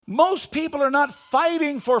Most people are not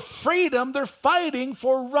fighting for freedom, they're fighting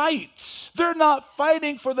for rights. They're not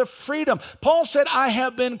fighting for the freedom. Paul said, I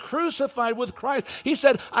have been crucified with Christ. He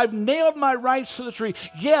said, I've nailed my rights to the tree,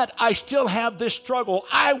 yet I still have this struggle.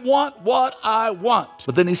 I want what I want.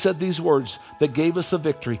 But then he said these words that gave us the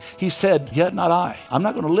victory. He said, yet not I. I'm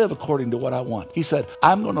not going to live according to what I want. He said,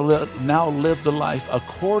 I'm going to now live the life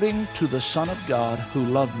according to the Son of God who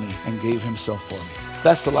loved me and gave himself for me.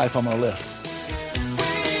 That's the life I'm going to live.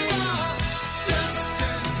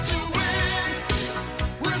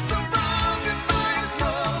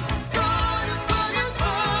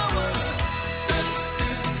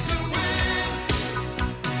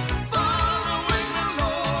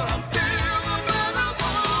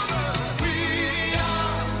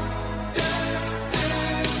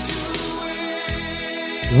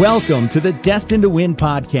 Welcome to the Destined to Win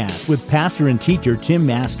podcast with pastor and teacher Tim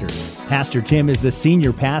Masters. Pastor Tim is the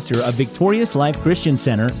senior pastor of Victorious Life Christian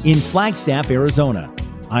Center in Flagstaff, Arizona.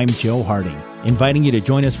 I'm Joe Harding, inviting you to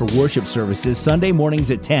join us for worship services Sunday mornings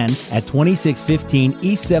at 10 at 2615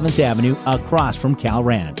 East 7th Avenue across from Cal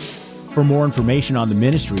Ranch. For more information on the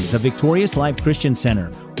ministries of Victorious Life Christian Center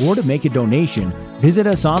or to make a donation, visit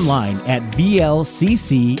us online at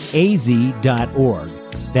vlccaz.org.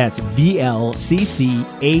 That's vlccaz.org.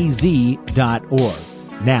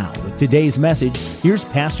 Now, with today's message, here's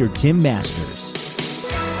Pastor Tim Masters.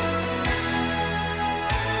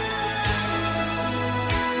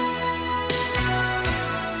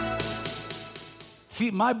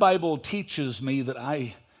 See, my Bible teaches me that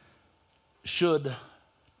I should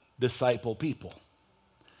disciple people.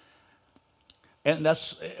 And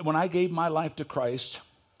that's when I gave my life to Christ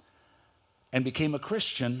and became a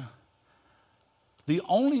Christian. The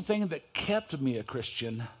only thing that kept me a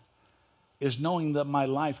Christian is knowing that my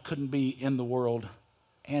life couldn't be in the world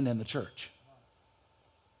and in the church.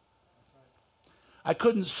 I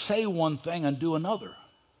couldn't say one thing and do another.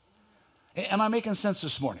 Am I making sense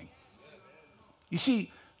this morning? You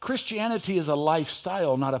see, Christianity is a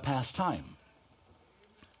lifestyle, not a pastime.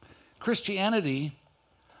 Christianity,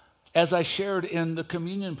 as I shared in the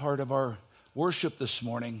communion part of our worship this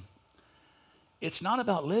morning, it's not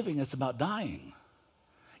about living, it's about dying.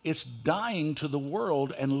 It's dying to the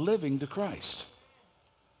world and living to Christ.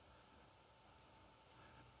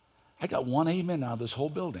 I got one amen out of this whole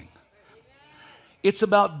building. It's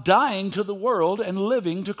about dying to the world and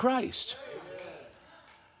living to Christ.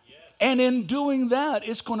 And in doing that,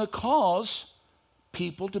 it's going to cause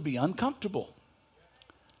people to be uncomfortable.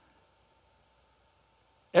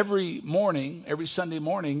 Every morning, every Sunday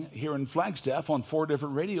morning here in Flagstaff on 4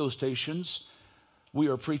 different radio stations, we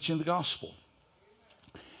are preaching the gospel.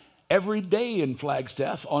 Every day in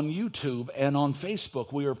Flagstaff on YouTube and on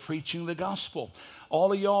Facebook, we are preaching the gospel.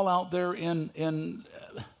 All of y'all out there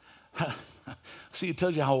see, it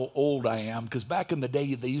tells you how old I am, because back in the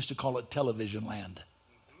day, they used to call it television land.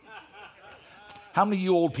 How many of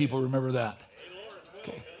you old people remember that?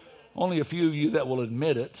 Okay. Only a few of you that will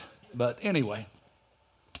admit it, but anyway.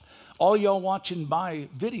 All y'all watching by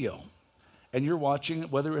video, and you're watching,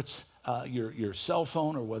 whether it's your cell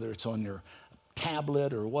phone or whether it's on your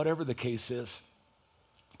tablet or whatever the case is.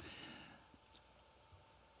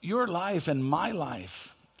 Your life and my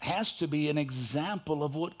life has to be an example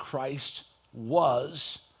of what Christ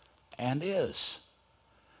was and is.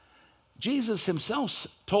 Jesus himself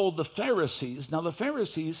told the Pharisees, now the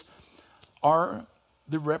Pharisees are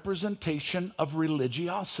the representation of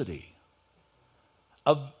religiosity,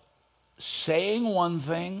 of saying one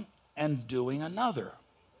thing and doing another.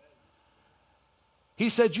 He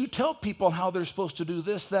said, you tell people how they're supposed to do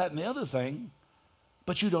this, that, and the other thing,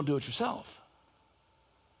 but you don't do it yourself.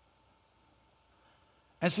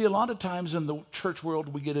 And see, a lot of times in the church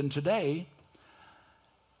world we get in today,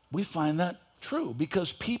 we find that true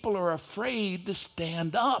because people are afraid to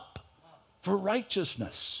stand up for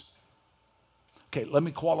righteousness. Okay, let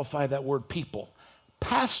me qualify that word people.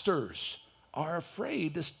 Pastors are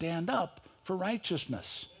afraid to stand up for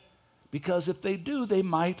righteousness because if they do, they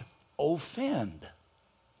might offend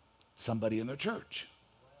somebody in their church.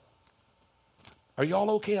 Are y'all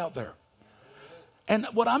okay out there? And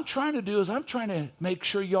what I'm trying to do is I'm trying to make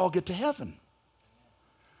sure y'all get to heaven.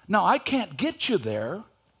 Now, I can't get you there,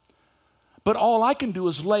 but all I can do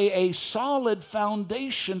is lay a solid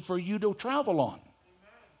foundation for you to travel on.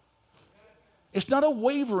 It's not a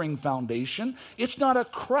wavering foundation. It's not a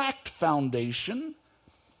cracked foundation.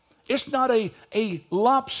 It's not a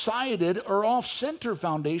lopsided or off-center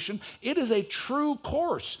foundation. It is a true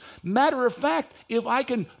course. Matter of fact, if I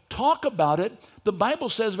can talk about it, the Bible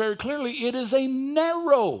says very clearly it is a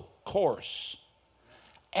narrow course.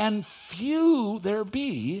 And few there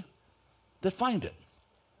be that find it.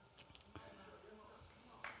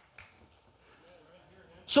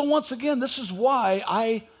 So once again, this is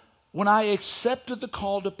why when I accepted the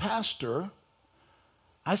call to pastor,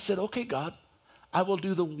 I said, okay, God, I will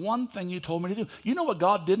do the one thing you told me to do. You know what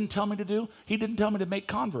God didn't tell me to do? He didn't tell me to make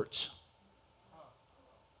converts.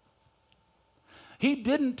 He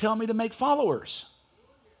didn't tell me to make followers.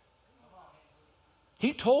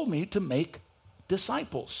 He told me to make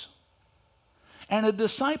disciples. And a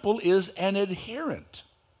disciple is an adherent.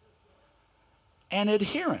 An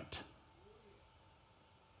adherent.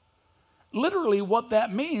 Literally what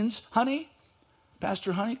that means, honey,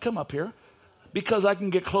 Pastor Honey, come up here, because I can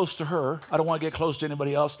get close to her. I don't want to get close to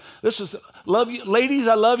anybody else. This is, love you, ladies,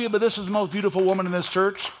 I love you, but this is the most beautiful woman in this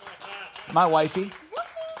church, my wifey.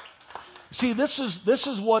 See, this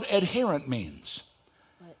is what adherent means.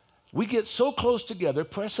 We get so close together,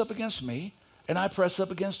 press up against me, and I press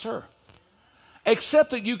up against her.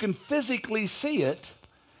 Except that you can physically see it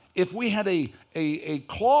if we had a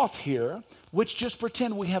cloth here, which just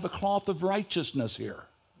pretend we have a cloth of righteousness here.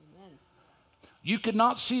 Amen. You could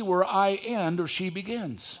not see where I end or she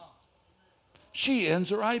begins. She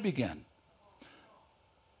ends or I begin.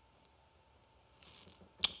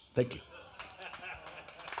 Thank you.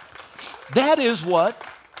 That is what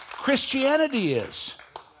Christianity is.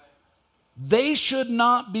 They should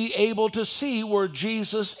not be able to see where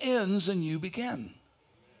Jesus ends and you begin.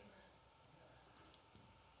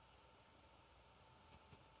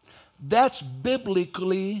 That's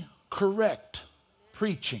biblically correct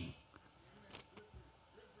preaching.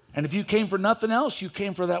 And if you came for nothing else, you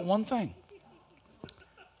came for that one thing.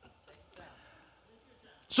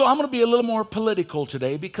 So I'm going to be a little more political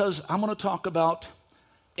today because I'm going to talk about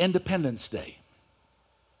Independence Day.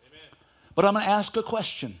 Amen. But I'm going to ask a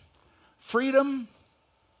question. Freedom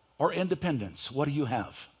or independence? What do you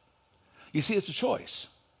have? You see, it's a choice.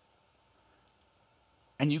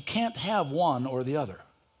 And you can't have one or the other.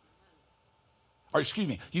 Or excuse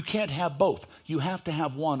me, you can't have both. You have to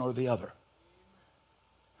have one or the other.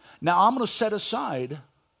 Now, I'm going to set aside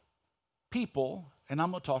people and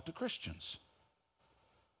I'm going to talk to Christians.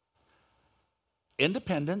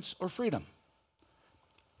 Independence or freedom?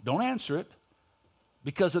 Don't answer it,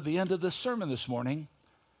 because at the end of this sermon this morning,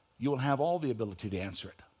 you will have all the ability to answer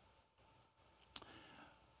it.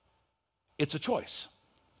 It's a choice.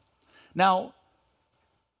 Now,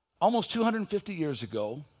 almost 250 years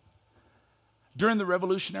ago, during the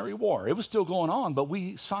Revolutionary War, it was still going on, but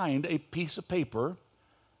we signed a piece of paper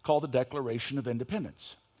called the Declaration of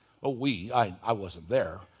Independence. Well, I wasn't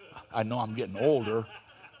there. I know I'm getting older.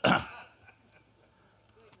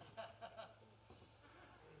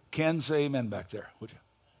 Ken, say amen back there, would you?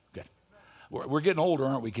 Good. We're getting older,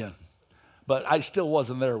 aren't we, Ken? But I still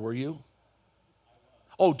wasn't there, were you?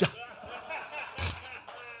 Oh,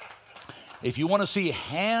 if you want to see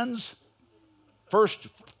hands, first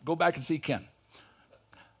go back and see Ken.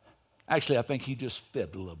 Actually, I think he just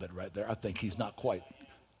fibbed a little bit right there. I think he's not quite.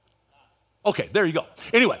 Okay, there you go.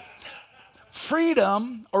 Anyway,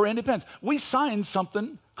 freedom or independence. We signed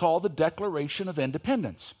something called the Declaration of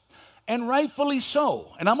Independence. And rightfully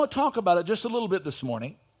so. And I'm going to talk about it just a little bit this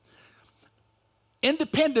morning.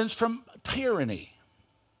 Independence from tyranny.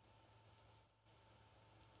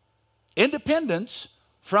 Independence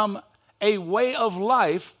from a way of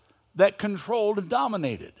life that controlled and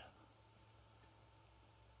dominated.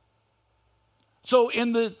 So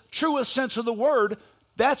in the truest sense of the word,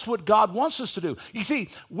 that's what God wants us to do. You see,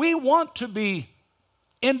 we want to be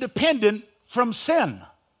independent from sin.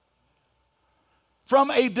 From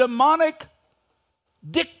a demonic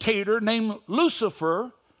dictator named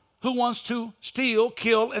Lucifer who wants to steal,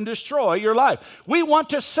 kill, and destroy your life. We want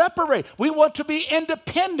to separate. We want to be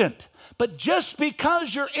independent. But just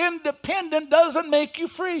because you're independent doesn't make you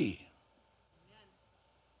free.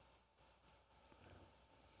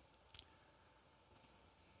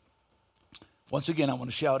 Once again, I want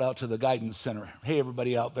to shout out to the Guidance Center. Hey,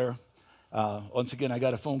 everybody out there. Once again, I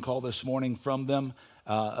got a phone call this morning from them.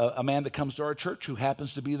 A man that comes to our church who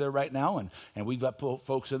happens to be there right now, and we've got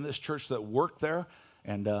folks in this church that work there,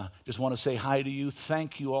 and just want to say hi to you.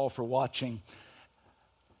 Thank you all for watching.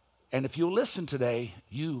 And if you listen today,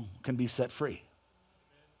 you can be set free.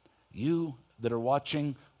 You that are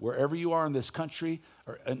watching wherever you are in this country,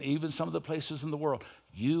 and even some of the places in the world,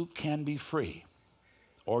 you can be free,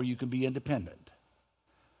 or you can be independent.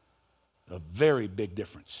 A very big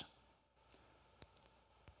difference.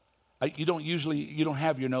 You don't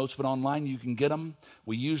have your notes, but online you can get them.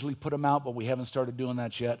 We usually put them out, but we haven't started doing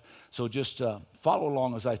that yet. So just follow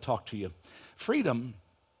along as I talk to you. Freedom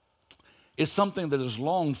is something that is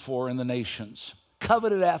longed for in the nations,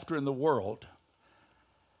 coveted after in the world,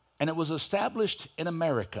 and it was established in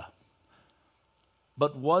America.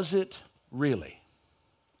 But was it really?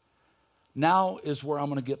 Now is where I'm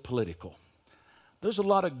going to get political. There's a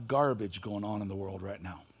lot of garbage going on in the world right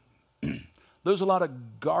now. There's a lot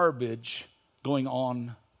of garbage going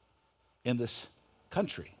on in this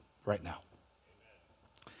country right now.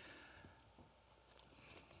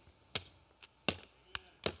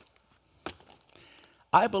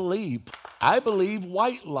 I believe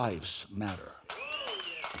white lives matter.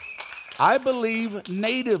 I believe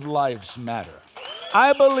native lives matter.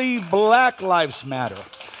 I believe black lives matter.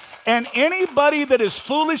 And anybody that is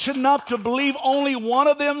foolish enough to believe only one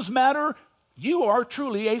of them matter, you are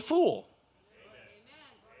truly a fool.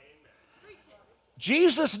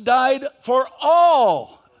 Jesus died for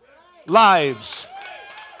all lives,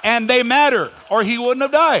 and they matter, or he wouldn't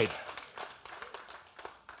have died.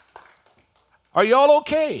 Are y'all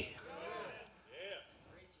okay?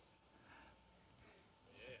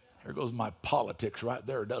 There goes my politics right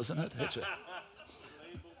there, doesn't it?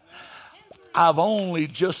 I've only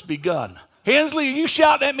just begun. Hensley, are you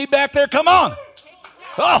shouting at me back there? Come on.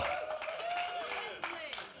 Oh.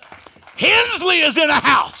 Hensley is in a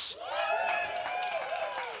house.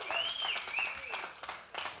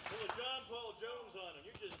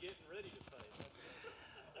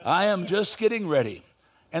 I am just getting ready.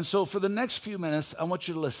 And so for the next few minutes, I want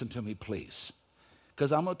you to listen to me, please,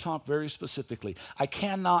 because I'm going to talk very specifically. I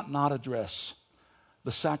cannot not address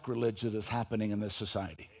the sacrilege that is happening in this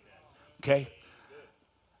society. Okay?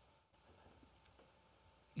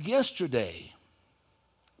 Yesterday,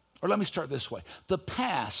 or let me start this way. The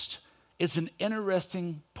past is an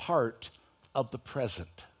interesting part of the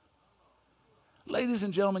present. Ladies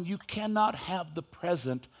and gentlemen, you cannot have the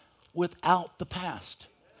present without the past.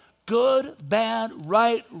 Good, bad,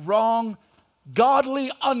 right, wrong,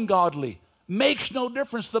 godly, ungodly, makes no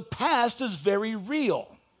difference. The past is very real.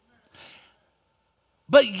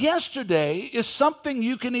 But yesterday is something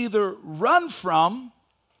you can either run from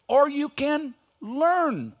or you can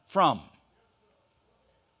learn from.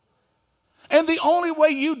 And the only way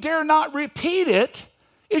you dare not repeat it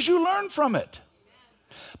is you learn from it.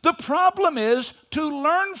 The problem is, to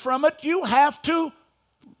learn from it, you have to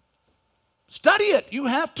study it. You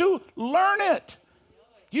have to learn it.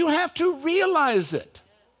 You have to realize it.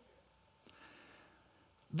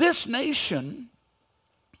 This nation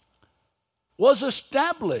was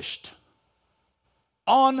established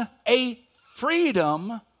on a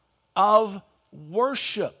freedom of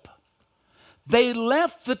worship. They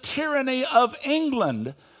left the tyranny of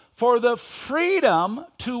England for the freedom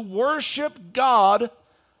to worship God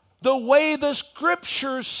the way the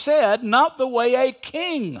Scripture said, not the way a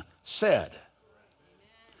king said.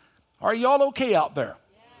 Are y'all okay out there?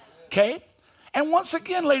 Okay? And once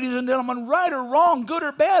again, ladies and gentlemen, right or wrong, good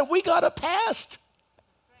or bad, we got a past.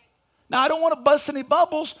 Now, I don't want to bust any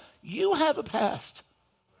bubbles. You have a past.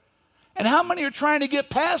 And how many are trying to get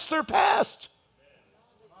past their past?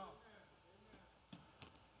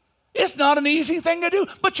 It's not an easy thing to do.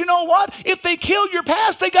 But you know what? If they kill your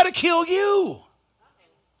past, they got to kill you.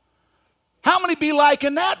 How many be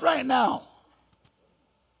liking that right now?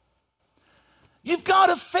 You've got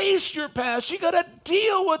to face your past. You've got to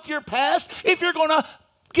deal with your past if you're going to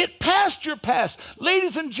get past your past.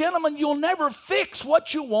 Ladies and gentlemen, you'll never fix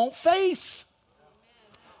what you won't face.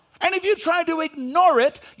 And if you try to ignore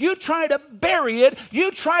it, you try to bury it, you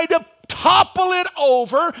try to topple it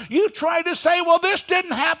over, you try to say, well, this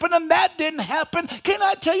didn't happen and that didn't happen. Can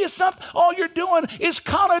I tell you something? All you're doing is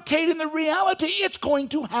connotating the reality. It's going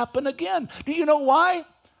to happen again. Do you know why?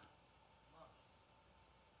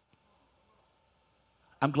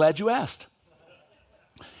 I'm glad you asked.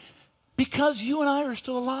 Because you and I are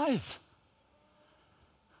still alive.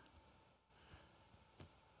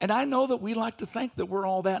 And I know that we like to think that we're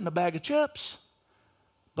all that in a bag of chips,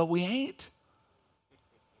 but we ain't.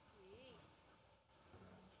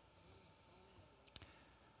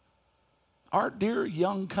 Our dear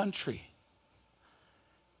young country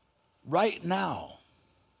right now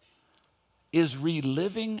is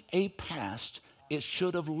reliving a past it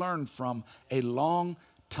should have learned from a long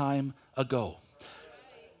time ago.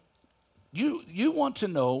 You want to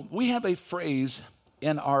know, we have a phrase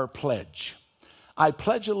in our pledge. I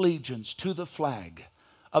pledge allegiance to the flag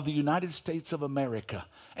of the United States of America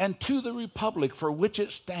and to the republic for which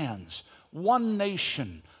it stands, one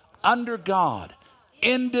nation, under God,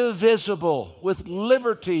 indivisible, with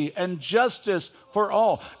liberty and justice for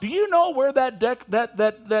all. Do you know where that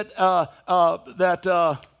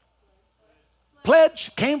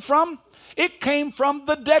pledge came from? It came from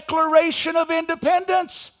the Declaration of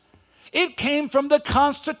Independence. It came from the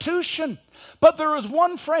Constitution. But there was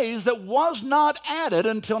one phrase that was not added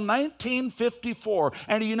until 1954.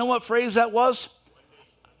 And do you know what phrase that was?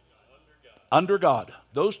 Under God.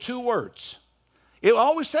 Those two words. It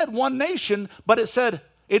always said one nation, but it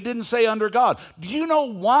didn't say under God. Do you know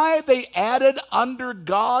why they added under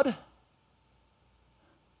God?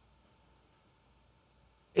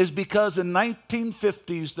 Is because in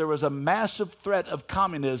 1950s there was a massive threat of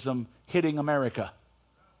communism hitting America.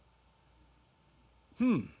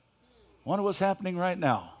 Wonder what's happening right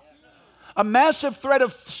now. A massive threat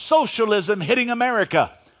of socialism hitting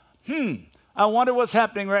America. I wonder what's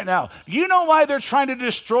happening right now. You know why they're trying to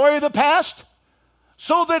destroy the past?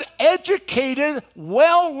 So that educated,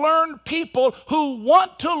 well-learned people who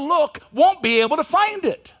want to look won't be able to find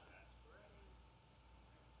it.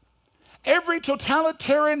 Every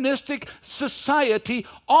totalitarianistic society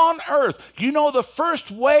on earth, you know the first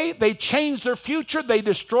way they changed their future, they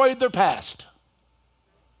destroyed their past.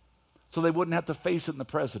 So they wouldn't have to face it in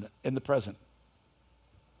the present.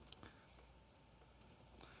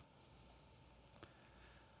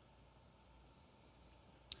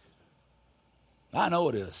 I know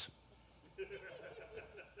it is.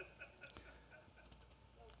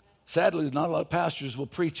 Sadly, not a lot of pastors will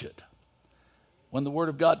preach it when the Word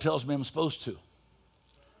of God tells me I'm supposed to.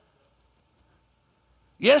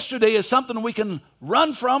 Yesterday is something we can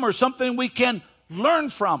run from or something we can learn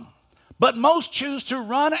from. But most choose to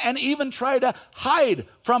run and even try to hide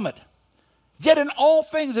from it. Yet in all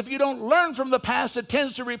things, if you don't learn from the past, it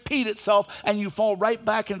tends to repeat itself, and you fall right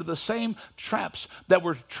back into the same traps that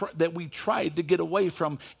we tried to get away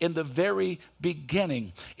from in the very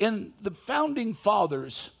beginning. In the founding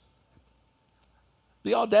fathers,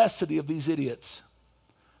 the audacity of these idiots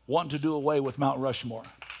wanting to do away with Mount Rushmore.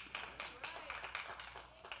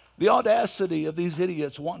 The audacity of these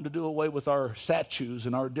idiots wanting to do away with our statues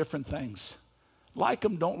and our different things. Like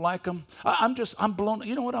them, don't like them. I'm blown.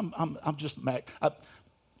 You know what? I'm just mad.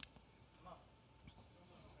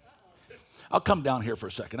 I'll come down here for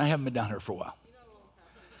a second. I haven't been down here for a while.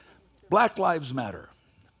 Black Lives Matter.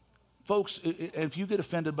 Folks, if you get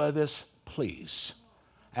offended by this, please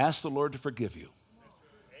ask the Lord to forgive you.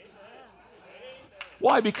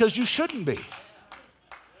 Why? Because you shouldn't be.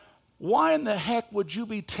 Why in the heck would you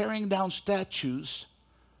be tearing down statues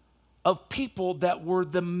of people that were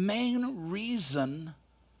the main reason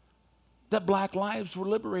that black lives were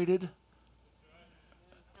liberated?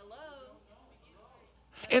 Hello.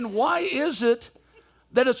 And why is it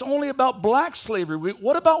that it's only about black slavery?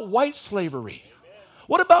 What about white slavery?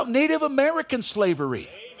 What about Native American slavery?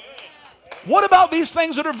 What about these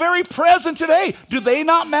things that are very present today? Do they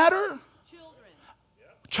not matter?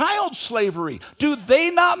 Child slavery, do they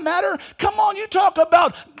not matter? Come on, you talk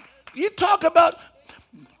about you talk about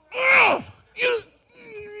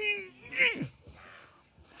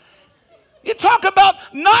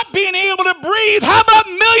not being able to breathe. How about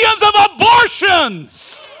millions of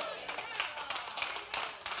abortions?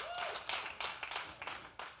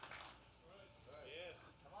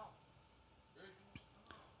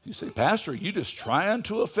 You say, Pastor, are you just trying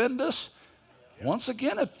to offend us? Once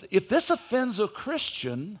again, if this offends a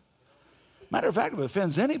Christian, matter of fact, if it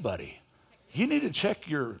offends anybody, you need to check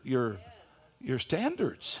your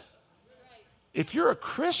standards. If you're a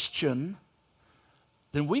Christian,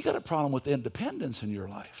 then we got a problem with independence in your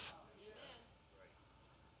life.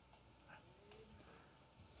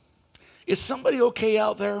 Is somebody okay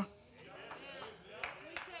out there?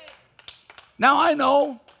 Now I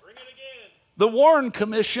know the Warren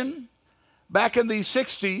Commission back in the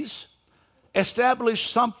 60s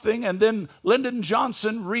established something, and then Lyndon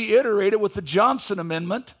Johnson reiterated with the Johnson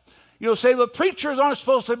Amendment. You'll say, the preachers aren't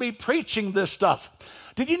supposed to be preaching this stuff.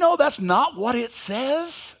 Did you know that's not what it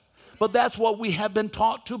says? But that's what we have been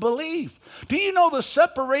taught to believe. Do you know the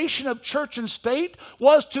separation of church and state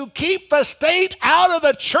was to keep the state out of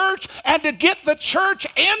the church and to get the church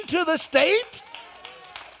into the state?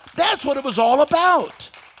 That's what it was all about.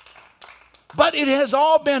 But it has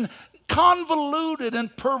all been convoluted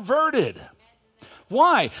and perverted.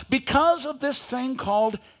 Why? Because of this thing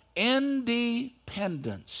called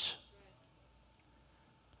independence.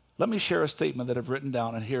 Let me share a statement that I've written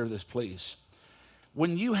down, and hear this, please.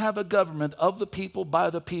 When you have a government of the people, by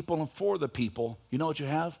the people, and for the people, you know what you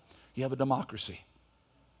have? You have a democracy.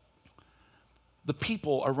 The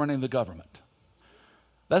people are running the government.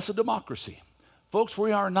 That's a democracy. Folks,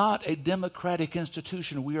 we are not a democratic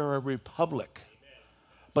institution. We are a republic.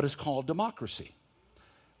 But it's called democracy.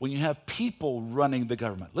 When you have people running the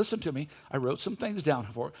government. Listen to me. I wrote some things down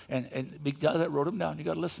for, and because I wrote them down, you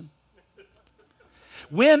got to listen.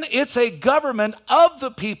 When it's a government of the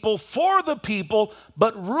people, for the people,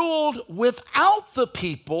 but ruled without the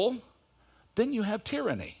people, then you have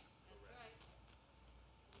tyranny.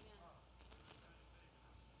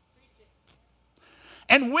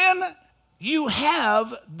 And when you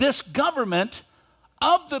have this government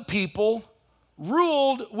of the people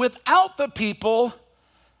ruled without the people,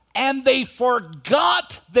 and they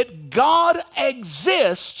forgot that God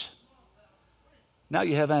exists. Now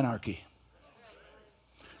you have anarchy.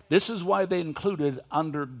 This is why they included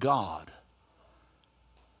under God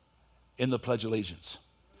in the Pledge of Allegiance.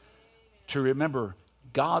 To remember,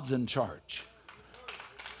 God's in charge.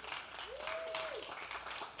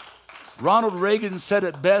 Ronald Reagan said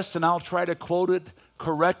it best, and I'll try to quote it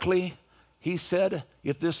correctly. He said,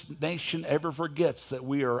 if this nation ever forgets that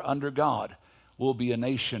we are under God, we'll be a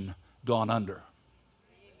nation gone under.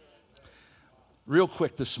 Real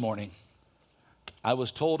quick this morning, I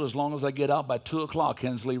was told as long as I get out by 2 o'clock,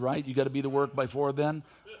 Hensley, right? You got to be to work by 4 then?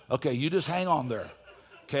 Okay, you just hang on there.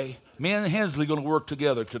 Okay? Me and Hensley going to work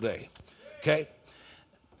together today. Okay?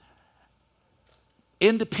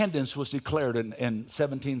 Independence was declared in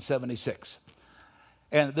 1776.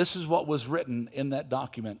 And this is what was written in that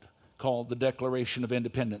document called the Declaration of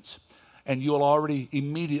Independence. And you'll already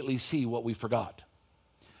immediately see what we forgot.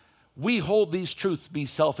 We hold these truths to be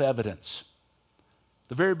self-evidence.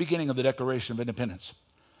 The very beginning of the Declaration of Independence.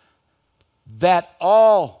 That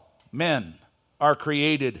all men are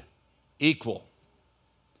created equal.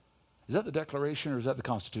 Is that the Declaration or is that the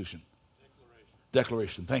Constitution?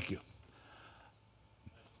 Declaration. Thank you.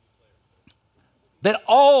 That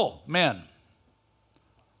all men.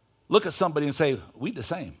 Look at somebody and say, we the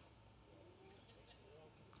same.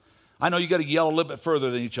 I know you got to yell a little bit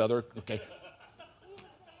further than each other. Okay.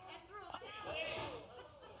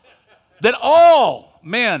 That all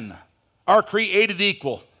men are created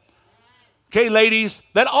equal. Okay, ladies,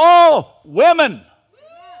 that all women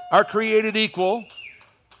are created equal,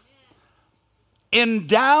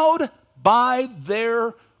 endowed by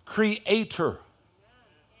their Creator.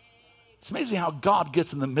 It's amazing how God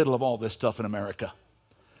gets in the middle of all this stuff in America.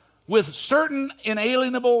 With certain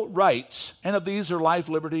inalienable rights, and of these are life,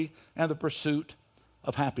 liberty, and the pursuit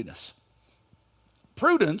of happiness.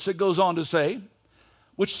 Prudence, it goes on to say,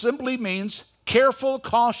 which simply means careful,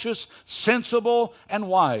 cautious, sensible, and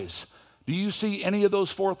wise. Do you see any of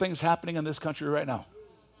those 4 things happening in this country right now?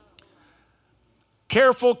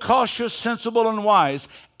 Careful, cautious, sensible, and wise.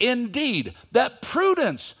 Indeed, that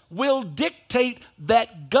prudence will dictate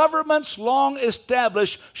that governments long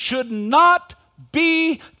established should not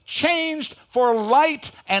be changed for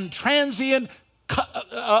light and transient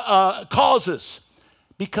causes.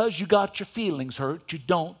 Because you got your feelings hurt, you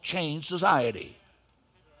don't change society.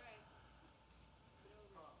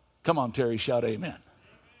 Come on, Terry, shout amen.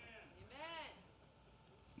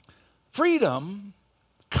 Freedom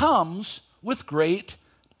comes with great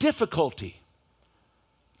difficulty.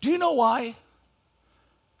 Do you know why?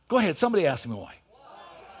 Go ahead, somebody ask me why.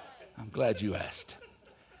 I'm glad you asked.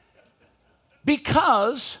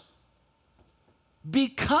 Because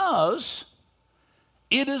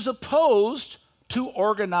it is opposed to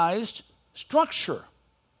organized structure,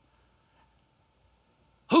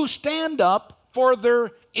 who stand up for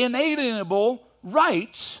their inalienable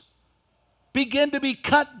rights begin to be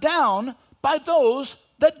cut down by those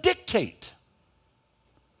that dictate.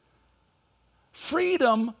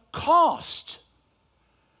 Freedom cost.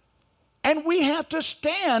 And we have to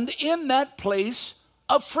stand in that place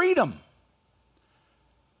of freedom.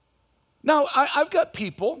 Now, I've got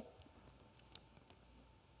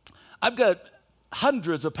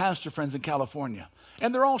hundreds of pastor friends in California,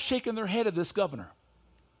 and they're all shaking their head at this governor.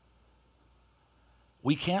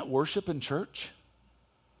 We can't worship in church.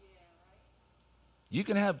 You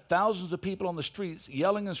can have thousands of people on the streets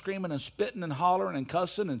yelling and screaming and spitting and hollering and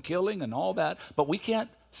cussing and killing and all that, but we can't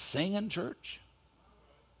sing in church.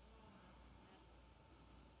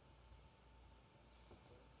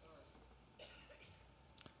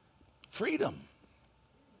 Freedom.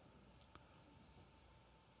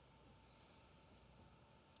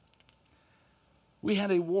 We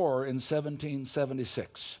had a war in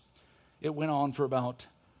 1776. It went on for about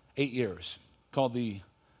 8 years, called the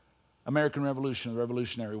American Revolution, the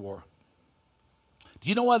Revolutionary War. Do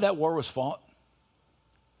you know why that war was fought?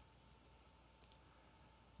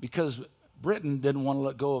 Because Britain didn't want to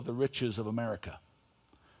let go of the riches of America.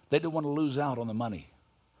 They didn't want to lose out on the money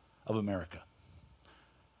of America.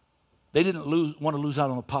 They didn't want to lose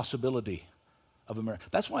out on the possibility of America.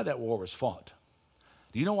 That's why that war was fought.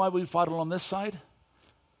 Do you know why we fought it on this side?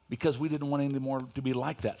 Because we didn't want any more to be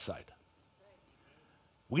like that side.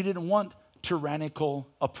 We didn't want tyrannical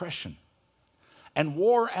oppression. And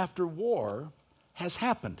war after war has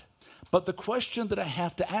happened. But the question that I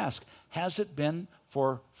have to ask, has it been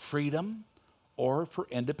for freedom or for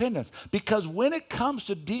independence? Because when it comes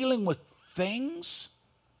to dealing with things,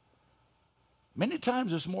 Many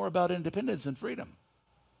times it's more about independence than freedom.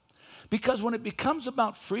 Because when it becomes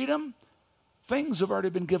about freedom, things have already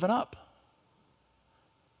been given up.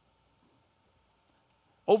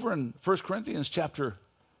 Over in 1 Corinthians chapter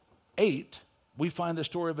 8, we find the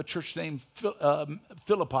story of a church named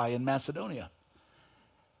Philippi in Macedonia.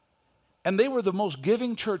 And they were the most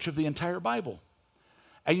giving church of the entire Bible.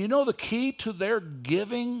 And you know the key to their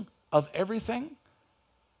giving of everything?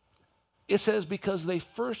 It says because they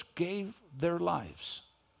first gave their lives.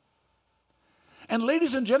 And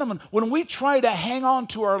ladies and gentlemen, when we try to hang on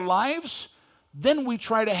to our lives, then we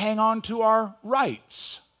try to hang on to our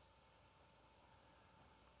rights.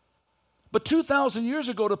 But 2,000 years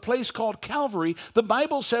ago, at a place called Calvary, the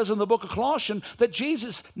Bible says in the book of Colossians that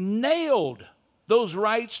Jesus nailed those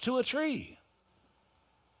rights to a tree.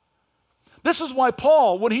 This is why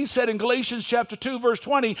Paul, when he said in Galatians chapter 2, verse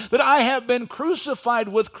 20, that I have been crucified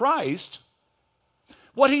with Christ,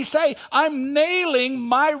 what he say? I'm nailing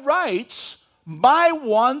my rights, my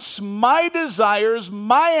wants, my desires,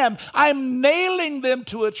 I'm nailing them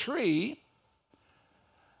to a tree.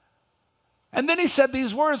 And then he said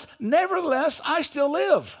these words, nevertheless, I still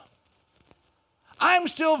live. I'm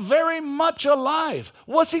still very much alive.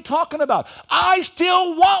 What's he talking about? I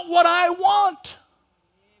still want what I want.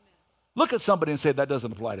 Look at somebody and say, that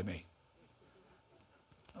doesn't apply to me.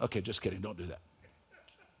 Okay, just kidding. Don't do that.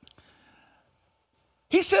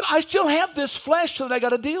 He said, I still have this flesh that I got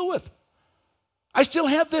to deal with. I still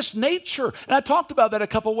have this nature. And I talked about that a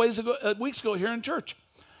couple weeks ago here in church.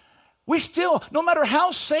 We still, no matter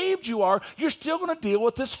how saved you are, you're still going to deal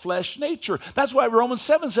with this flesh nature. That's why Romans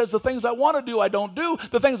 7 says the things I want to do, I don't do.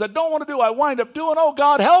 The things I don't want to do, I wind up doing. Oh,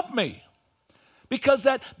 God, help me. Because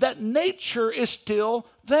that nature is still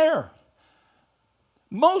there.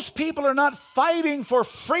 Most people are not fighting for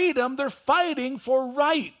freedom, they're fighting for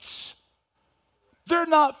rights. They're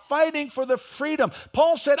not fighting for the freedom.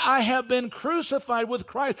 Paul said, I have been crucified with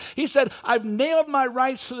Christ. He said, I've nailed my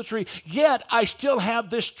rights to the tree, yet I still have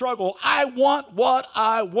this struggle. I want what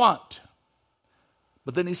I want.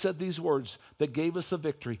 But then he said these words that gave us the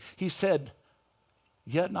victory. He said,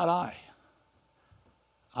 yet not I.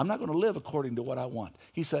 I'm not going to live according to what I want.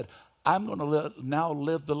 He said, I'm going to now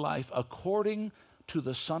live the life according to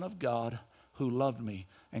the Son of God who loved me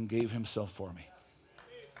and gave himself for me.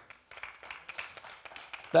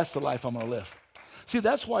 That's the life I'm going to live. See,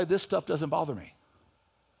 that's why this stuff doesn't bother me.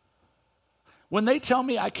 When they tell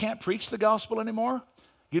me I can't preach the gospel anymore,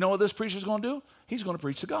 you know what this preacher's going to do? He's going to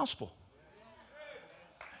preach the gospel.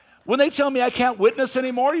 When they tell me I can't witness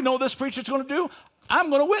anymore, you know what this preacher's going to do? I'm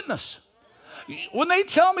going to witness. When they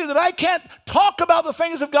tell me that I can't talk about the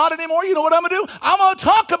things of God anymore, you know what I'm going to do? I'm going to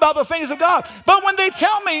talk about the things of God. But when they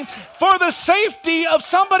tell me for the safety of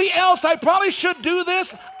somebody else, I probably should do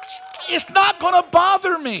this, it's not going to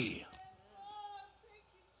bother me.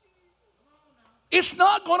 It's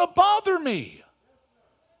not going to bother me.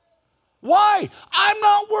 Why? I'm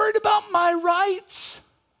not worried about my rights.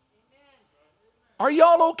 Are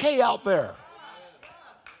y'all okay out there?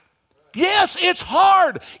 Yes, it's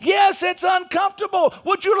hard. Yes, it's uncomfortable.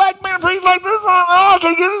 Would you like me to preach like this?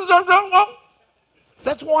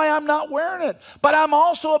 That's why I'm not wearing it. But I'm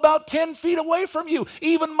also about 10 feet away from you.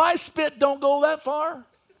 Even my spit don't go that far.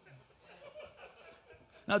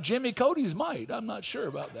 Now, Jimmy Cody's might. I'm not sure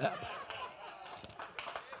about that.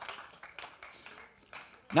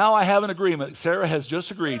 Now I have an agreement. Sarah has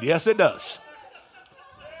just agreed. Yes, it does.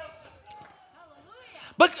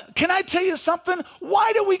 But can I tell you something?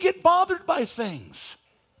 Why do we get bothered by things?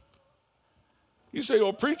 You say,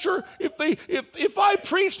 oh, preacher, if I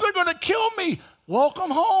preach, they're going to kill me.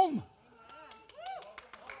 Welcome home.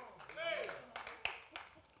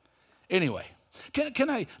 Anyway,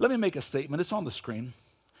 let me make a statement. It's on the screen.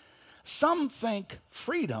 Some think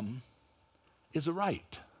freedom is a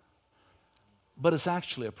right, but it's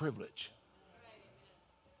actually a privilege.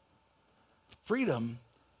 Freedom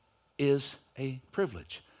is a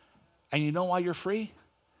privilege. And you know why you're free?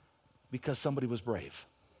 Because somebody was brave.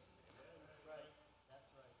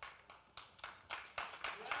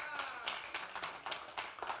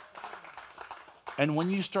 And when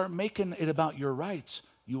you start making it about your rights,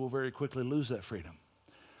 you will very quickly lose that freedom.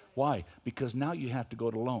 Why? Because now you have to go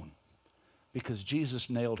it alone. Because Jesus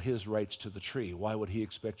nailed his rights to the tree. Why would he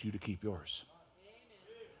expect you to keep yours?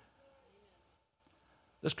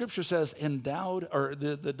 The scripture says endowed, or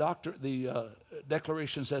the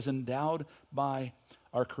declaration says endowed by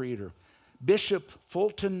our Creator. Bishop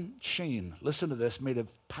Fulton Sheen, listen to this, made a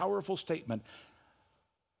powerful statement.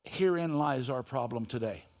 Herein lies our problem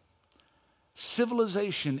today.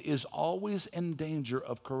 Civilization is always in danger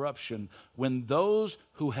of corruption when those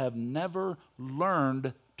who have never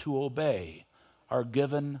learned to obey are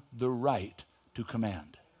given the right to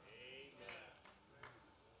command.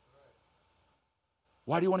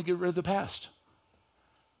 Why do you want to get rid of the past?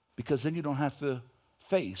 Because then you don't have to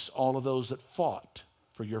face all of those that fought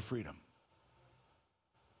for your freedom.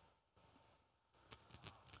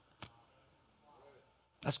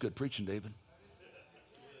 That's good preaching, David.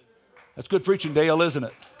 That's good preaching, Dale, isn't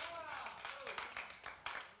it?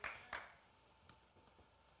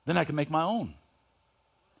 Then I can make my own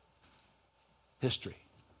history.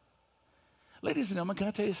 Ladies and gentlemen, can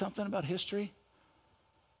I tell you something about history?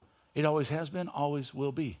 It always has been, always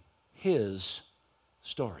will be His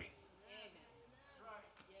story.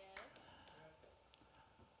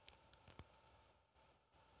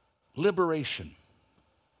 Liberation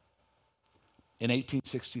in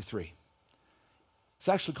 1863. It's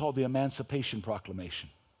actually called the Emancipation Proclamation.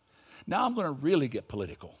 Now I'm going to really get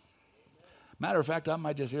political. Matter of fact, I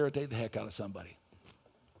might just irritate the heck out of somebody.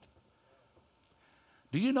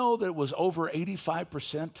 Do you know that it was over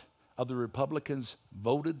 85% of the Republicans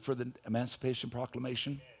voted for the Emancipation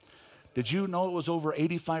Proclamation? Did you know it was over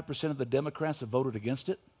 85% of the Democrats that voted against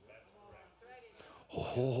it?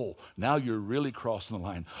 Oh, now you're really crossing the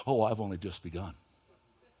line. Oh, I've only just begun.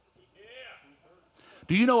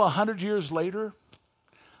 Do you know 100 years later?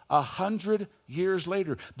 100 years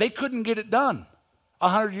later, they couldn't get it done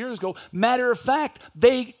 100 years ago. Matter of fact,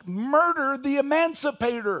 they murdered the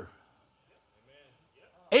emancipator,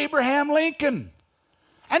 Abraham Lincoln.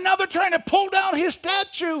 And now they're trying to pull down his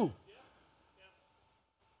statue.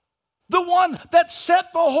 The one that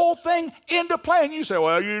set the whole thing into play. And you say,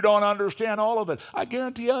 well, you don't understand all of it. I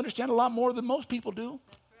guarantee you understand a lot more than most people do.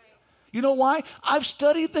 You know why? I've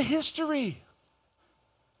studied the history.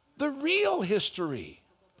 The real history.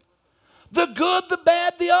 The good, the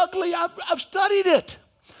bad, the ugly. I've studied it.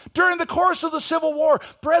 During the course of the Civil War,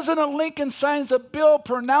 President Lincoln signs a bill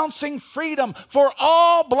pronouncing freedom for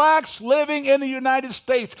all blacks living in the United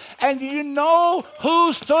States. And you know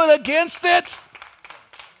who stood against it?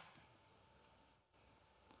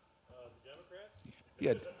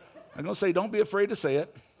 Yeah, I'm going to say, don't be afraid to say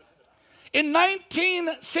it. In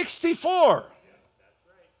 1964,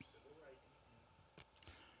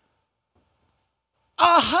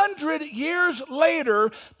 100 years later,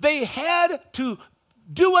 they had to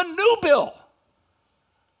do a new bill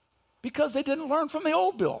because they didn't learn from the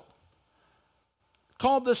old bill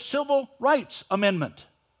called the Civil Rights Amendment.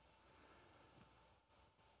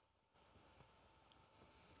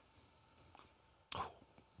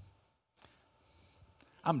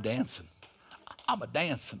 I'm dancing. I'm a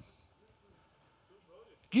dancing.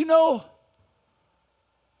 You know,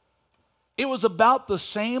 it was about the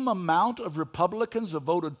same amount of Republicans that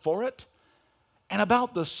voted for it and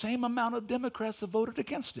about the same amount of Democrats that voted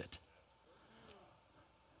against it.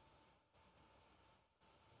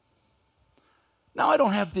 Now, I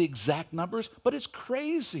don't have the exact numbers, but it's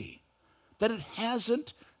crazy that it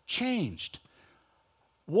hasn't changed.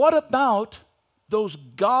 What about those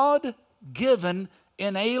God-given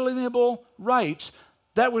inalienable rights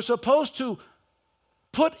that were supposed to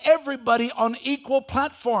put everybody on equal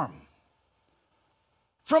platform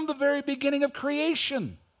from the very beginning of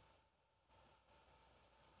creation?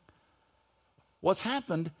 What's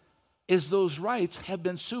happened is those rights have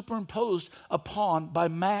been superimposed upon by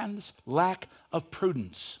man's lack of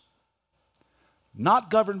prudence. Not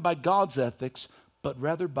governed by God's ethics, but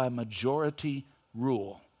rather by majority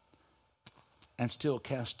rule. And still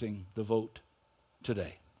casting the vote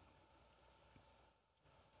today.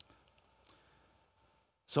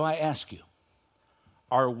 So I ask you,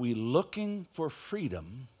 are we looking for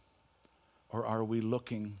freedom or are we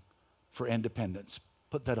looking for independence?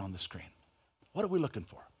 Put that on the screen. What are we looking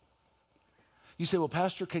for? You say, well,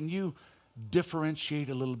 Pastor, can you differentiate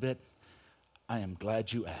a little bit? I am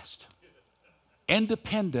glad you asked.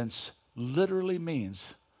 Independence literally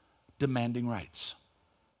means demanding rights.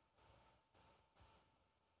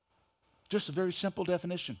 Just a very simple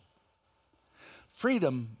definition.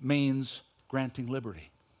 Freedom means granting liberty.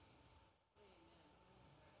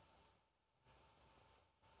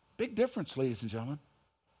 Big difference, ladies and gentlemen.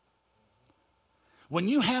 When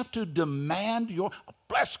you have to demand your,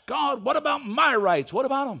 bless God, what about my rights? What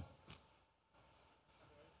about them?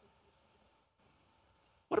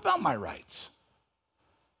 What about my rights?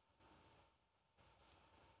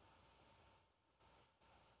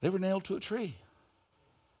 They were nailed to a tree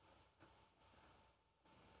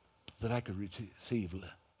that I could receive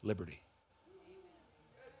liberty,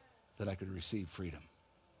 that I could receive freedom.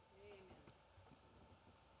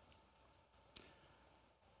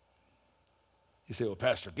 You say, well,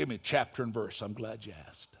 Pastor, give me chapter and verse. I'm glad you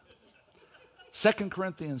asked. 2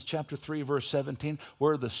 Corinthians chapter 3, verse 17,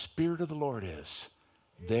 where the Spirit of the Lord is,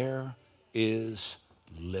 there is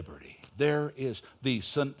liberty. There is the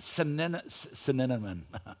synonym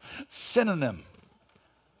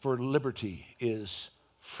for liberty is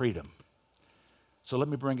freedom. So let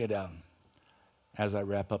me bring it down as I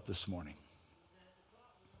wrap up this morning.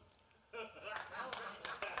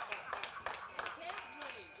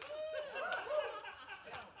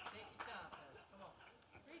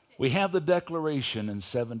 We have the Declaration in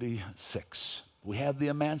 76. We have the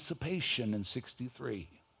Emancipation in 63.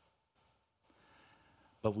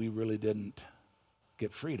 But we really didn't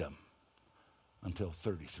get freedom until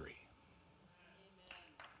 33.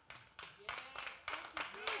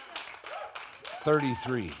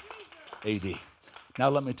 '33 AD. Now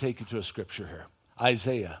let me take you to a scripture here.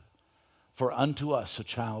 Isaiah, for unto us a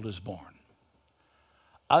child is born.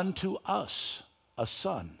 Unto us a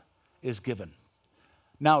son is given.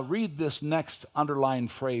 Now read this next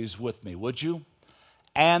underlined phrase with me, would you?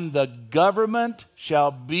 And the government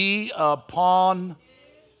shall be upon his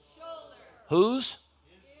shoulder. Whose?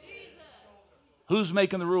 Jesus. Who's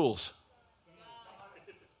making the rules? God.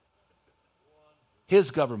 His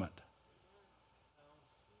government.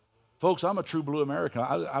 Folks, I'm a true blue American.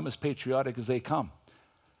 I'm as patriotic as they come.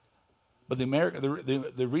 But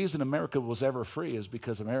the reason America was ever free is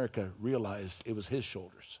because America realized it was his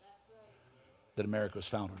shoulders that America was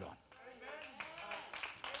founded on.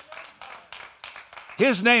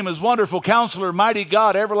 His name is Wonderful Counselor, Mighty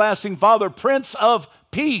God, Everlasting Father, Prince of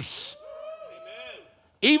Peace. Amen.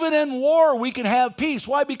 Even in war, we can have peace.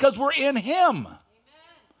 Why? Because we're in Him. Amen.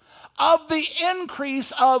 Of the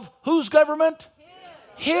increase of whose government?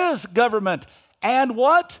 His government. And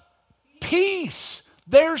what? Peace.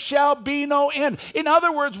 There shall be no end. In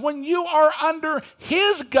other words, when you are under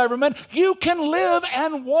His government, you can live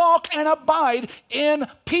and walk and abide in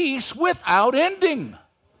peace without ending.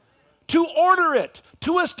 To order it,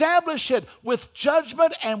 to establish it with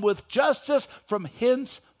judgment and with justice from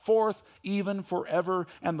henceforth even forever.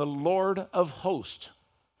 And the Lord of hosts,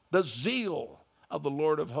 the zeal of the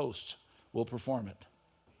Lord of hosts will perform it.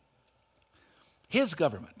 His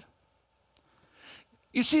government.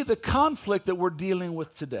 You see, the conflict that we're dealing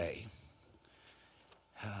with today,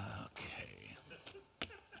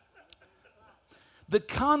 the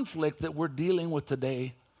conflict that we're dealing with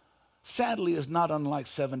today, sadly, is not unlike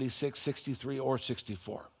 76, 63, or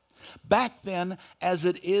 64. Back then, as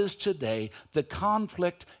it is today, the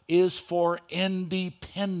conflict is for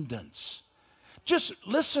independence. Just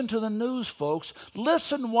listen to the news, folks.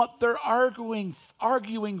 Listen what they're arguing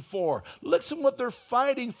for. Listen what they're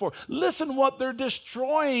fighting for. Listen what they're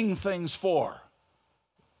destroying things for.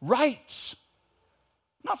 Rights,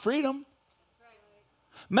 not freedom.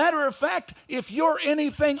 Matter of fact, if you're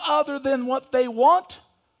anything other than what they want,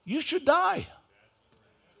 you should die.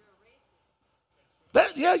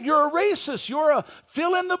 You're a racist. You're a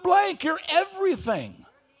fill in the blank. You're everything.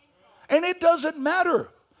 And it doesn't matter.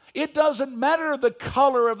 It doesn't matter the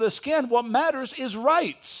color of the skin. What matters is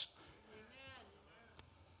rights.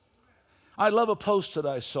 I love a post that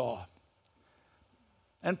I saw.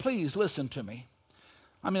 And please listen to me.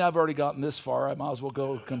 I mean, I've already gotten this far. I might as well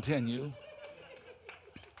go continue.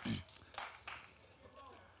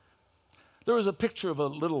 There was a picture of a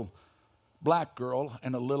little black girl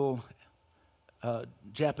and a little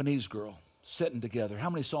Japanese girl sitting together. How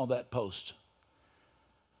many saw that post?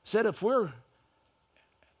 Said if we're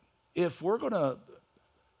going to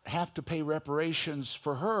have to pay reparations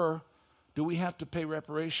for her, do we have to pay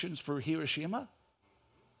reparations for Hiroshima?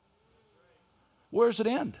 Where does it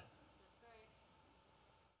end?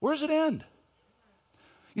 Where does it end?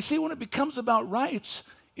 You see, when it becomes about rights,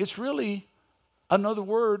 it's really another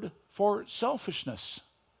word for selfishness.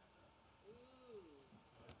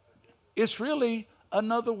 It's really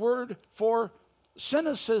another word for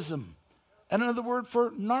cynicism, and another word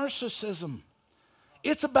for narcissism.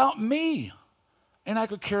 It's about me, and I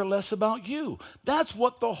could care less about you. That's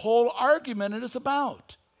what the whole argument is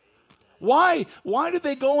about. Why? Why do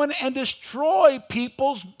they go in and destroy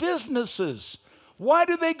people's businesses? Why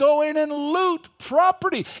do they go in and loot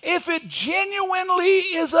property? If it genuinely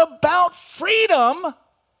is about freedom,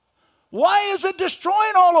 why is it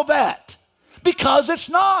destroying all of that? Because it's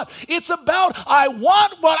not. It's about, I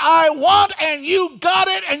want what I want, and you got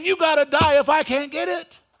it, and you got to die if I can't get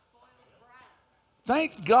it.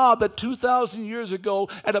 Thank God that 2,000 years ago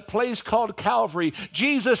at a place called Calvary,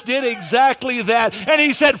 Jesus did exactly that. And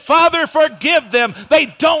He said, Father, forgive them. They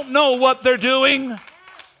don't know what they're doing.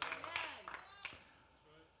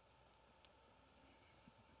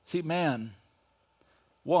 See, man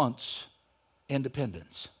wants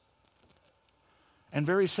independence. And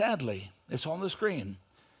very sadly, It's on the screen.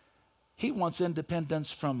 He wants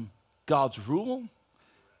independence from God's rule,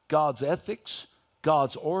 God's ethics,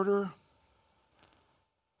 God's order,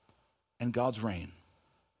 and God's reign.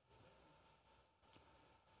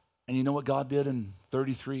 And you know what God did in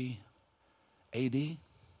 33 AD? He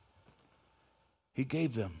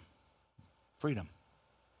gave them freedom.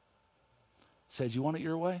 Said, you want it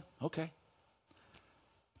your way? Okay.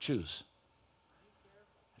 Choose.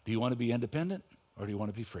 Do you want to be independent or do you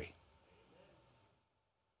want to be free?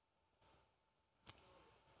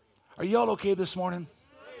 Are y'all okay this morning?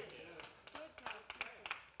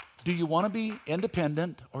 Do you want to be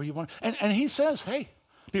independent or you want to? And he says, hey,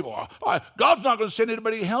 people, God's not going to send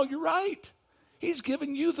anybody to hell. You're right. He's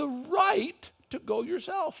giving you the right to go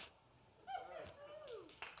yourself.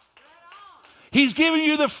 He's giving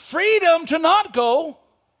you the freedom to not go.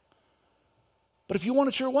 But if you want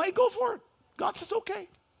it your way, go for it. God says, okay,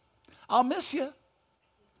 I'll miss you.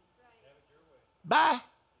 Bye.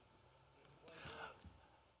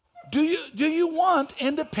 Do you want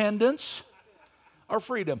independence or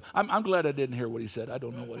freedom? I'm glad I didn't hear what he said. I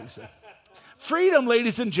don't know what he said. Freedom,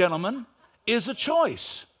 ladies and gentlemen, is a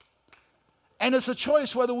choice. And it's a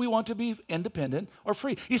choice whether we want to be independent or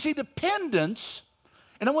free. You see, dependence,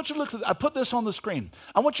 and I want you to look at, I put this on the screen.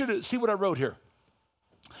 I want you to see what I wrote here.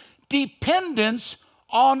 Dependence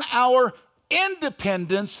on our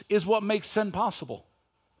independence is what makes sin possible.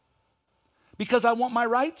 Because I want my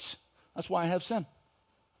rights, that's why I have sin.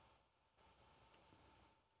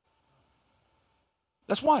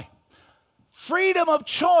 That's why. Freedom of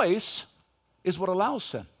choice is what allows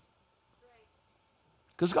sin.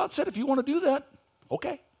 Because God said, if you want to do that,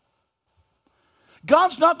 okay.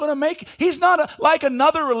 God's not going to make, he's not like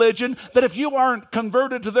another religion that if you aren't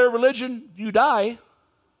converted to their religion, you die.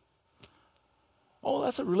 Oh,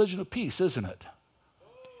 that's a religion of peace, isn't it?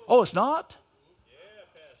 Oh, it's not?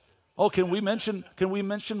 Oh, can we mention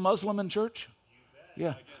Muslim in church?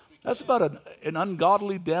 Yeah. That's about an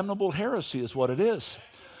ungodly, damnable heresy is what it is.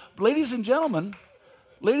 Ladies and gentlemen,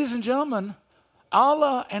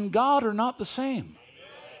 Allah and God are not the same.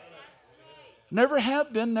 Never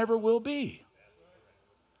have been, never will be.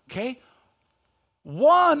 Okay?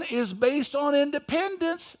 One is based on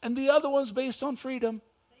independence and the other one's based on freedom.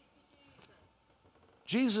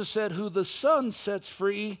 Jesus said, who the Son sets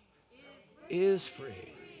free is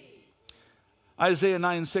free. Isaiah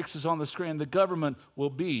 9:6 is on the screen. The government will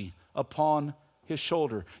be upon his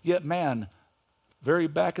shoulder. Yet man, very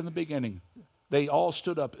back in the beginning, they all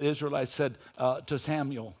stood up. The Israelites said to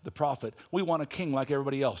Samuel, the prophet, we want a king like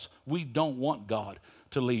everybody else. We don't want God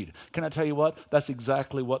to lead. Can I tell you what? That's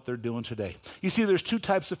exactly what they're doing today. You see, there's two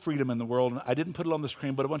types of freedom in the world. And I didn't put it on the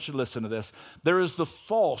screen, but I want you to listen to this. There is the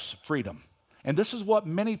false freedom. And this is what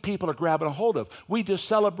many people are grabbing a hold of. We just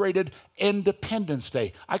celebrated Independence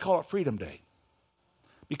Day. I call it Freedom Day.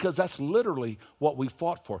 Because that's literally what we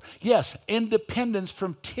fought for. Yes, independence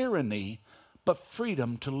from tyranny, but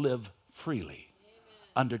freedom to live freely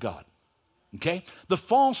under God. Okay? The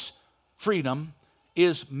false freedom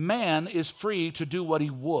is man is free to do what he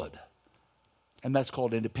would. And that's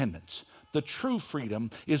called independence. The true freedom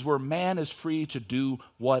is where man is free to do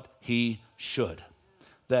what he should.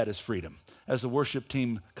 That is freedom. As the worship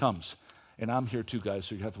team comes, and I'm here too, guys,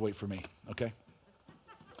 so you have to wait for me, okay?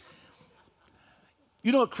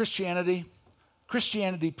 You know what Christianity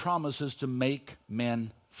promises to make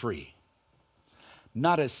men free.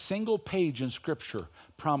 Not a single page in Scripture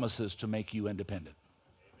promises to make you independent.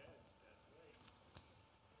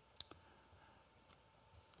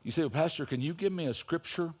 You say, well, Pastor, can you give me a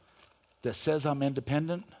Scripture that says I'm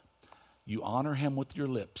independent? You honor him with your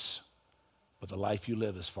lips, but the life you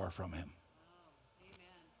live is far from him.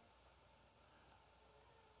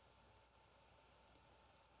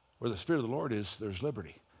 Where the Spirit of the Lord is, there's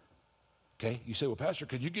liberty. Okay? You say, well, Pastor,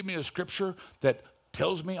 could you give me a Scripture that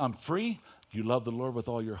tells me I'm free? You love the Lord with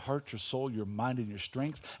all your heart, your soul, your mind, and your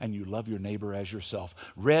strength, and you love your neighbor as yourself.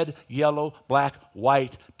 Red, yellow, black,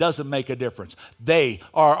 white, doesn't make a difference. They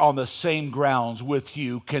are on the same grounds with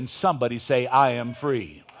you. Can somebody say, I am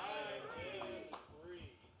free?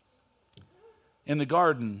 In the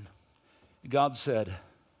garden, God said,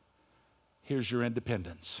 here's your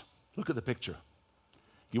independence. Look at the picture.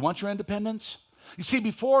 You want your independence? You see,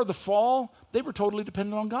 before the fall, they were totally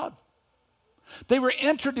dependent on God. They were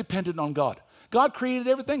interdependent on God. God created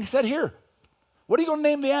everything. He said, here, what are you going to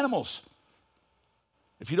name the animals?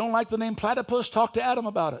 If you don't like the name platypus, talk to Adam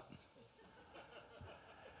about it.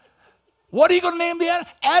 What are you going to name the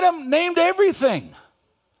animals? Adam named everything.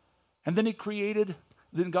 And then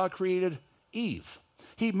God created Eve.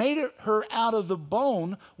 He made her out of the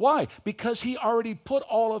bone. Why? Because he already put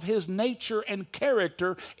all of his nature and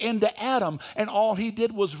character into Adam, and all he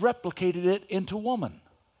did was replicated it into woman.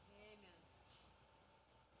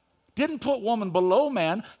 Didn't put woman below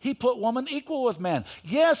man. He put woman equal with man.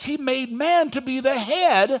 Yes, he made man to be the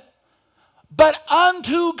head, but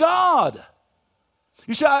unto God.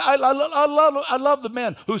 You see, I love the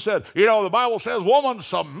men who said, the Bible says, woman,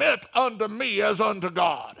 submit unto me as unto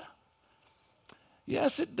God.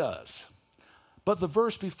 Yes, it does. But the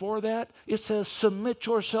verse before that, it says, submit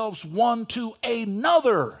yourselves one to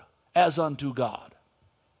another as unto God.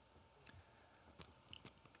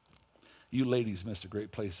 You ladies missed a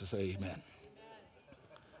great place to say amen.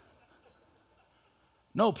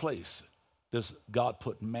 No place does God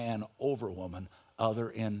put man over woman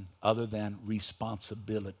other than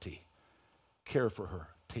responsibility. Care for her,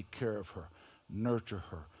 take care of her, nurture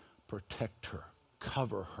her, protect her,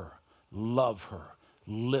 cover her, love her,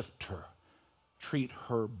 lift her, treat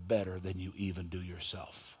her better than you even do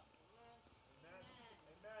yourself.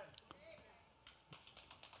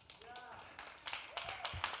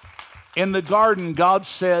 In the garden, God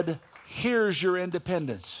said, here's your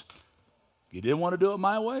independence. You didn't want to do it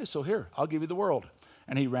my way, so here, I'll give you the world.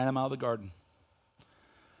 And he ran him out of the garden.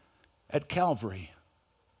 At Calvary,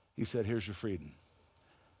 he said, here's your freedom.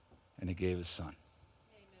 And he gave his son.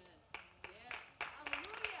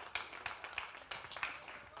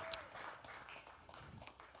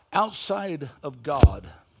 Outside of God,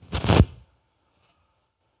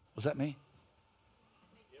 was that me?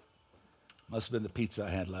 Must have been the pizza I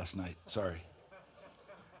had last night. Sorry.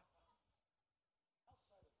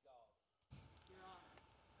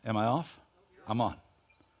 Am I off? I'm on.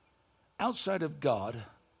 Outside of God,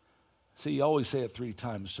 see, you always say it 3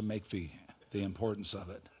 times to make the importance of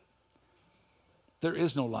it. There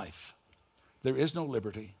is no life. There is no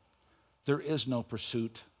liberty. There is no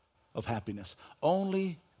pursuit of happiness.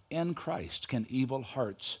 Only in Christ can evil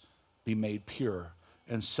hearts be made pure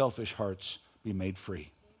and selfish hearts be made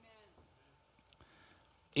free.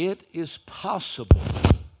 It is possible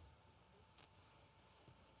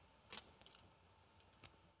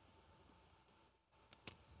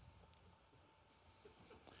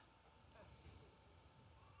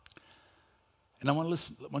and I want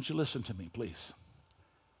you to listen to me, please.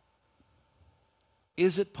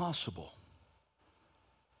 Is it possible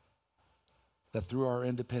that through our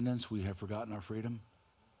independence we have forgotten our freedom?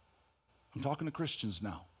 I'm talking to Christians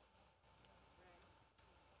now.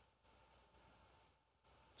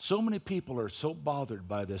 So many people are so bothered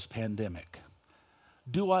by this pandemic.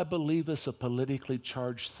 Do I believe it's a politically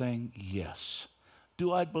charged thing? Yes.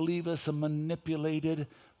 Do I believe it's a manipulated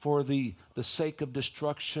for the sake of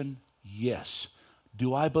destruction? Yes.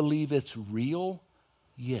 Do I believe it's real?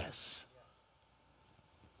 Yes.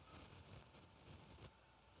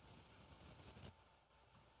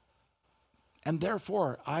 And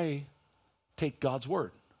therefore, I take God's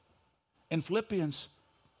word. In Philippians,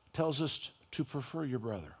 tells us to prefer your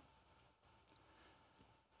brother.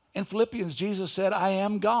 In Philippians, Jesus said, I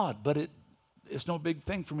am God, but it's no big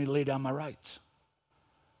thing for me to lay down my rights,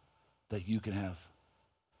 that you can have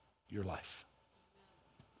your life.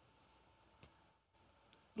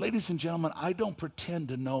 Ladies and gentlemen, I don't pretend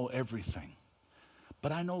to know everything,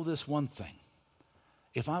 but I know this one thing.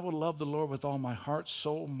 If I will love the Lord with all my heart,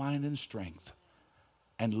 soul, mind, and strength,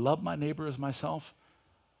 and love my neighbor as myself,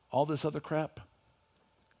 all this other crap,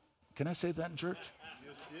 can I say that in church?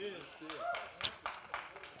 Yes, yes.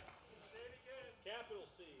 Capital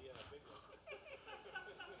C, yeah.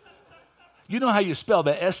 You know how you spell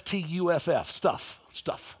that S-T-U-F-F,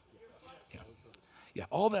 stuff. Yeah,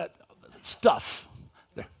 all that stuff.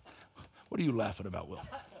 There. What are you laughing about, Will?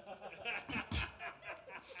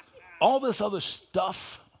 All this other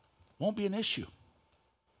stuff won't be an issue.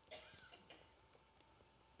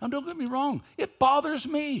 Now, don't get me wrong. It bothers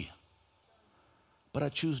me. But I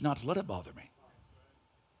choose not to let it bother me.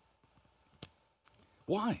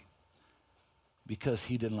 Why? Because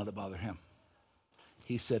he didn't let it bother him.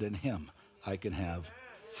 He said, in him I can have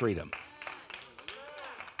freedom.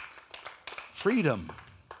 Freedom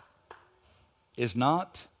is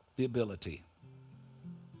not the ability.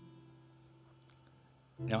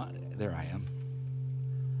 Now, there I am.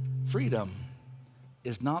 Freedom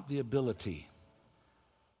is not the ability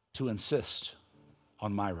to insist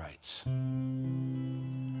on my rights.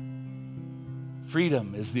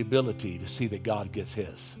 Freedom is the ability to see that God gets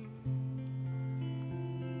his.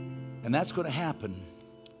 And that's going to happen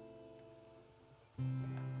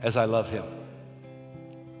as I love him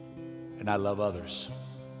and I love others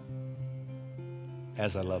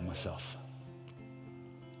as I love myself.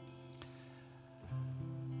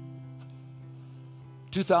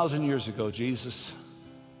 2,000 years ago, Jesus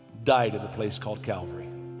died at a place called Calvary.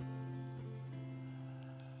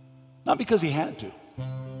 Not because he had to.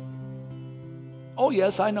 Oh,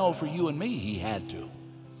 yes, I know for you and me he had to,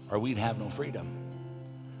 or we'd have no freedom.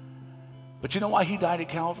 But you know why he died at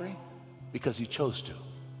Calvary? Because he chose to.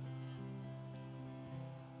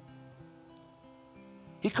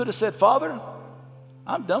 He could have said, Father,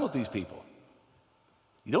 I'm done with these people.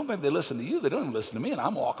 You don't think they listen to you, they don't even listen to me, and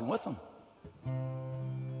I'm walking with them.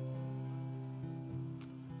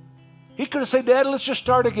 He could have said, Dad, let's just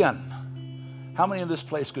start again. How many in this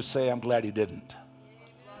place could say, I'm glad he didn't?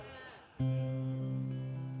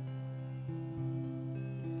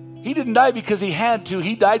 He didn't die because he had to.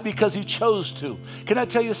 He died because he chose to. Can I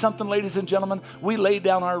tell you something, ladies and gentlemen? We lay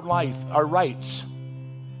down our life, our rights,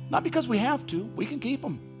 not because we have to. We can keep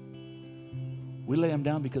them. We lay them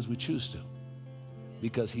down because we choose to,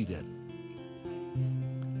 because he did.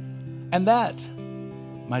 And that,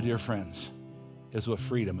 my dear friends, is what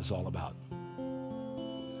freedom is all about.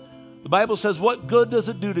 The Bible says, what good does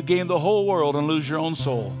it do to gain the whole world and lose your own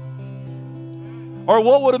soul? Or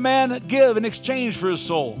what would a man give in exchange for his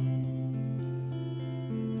soul?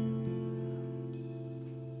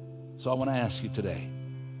 So I want to ask you today,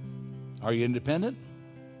 are you independent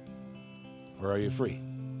or are you free?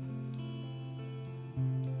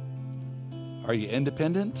 Are you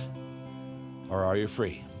independent or are you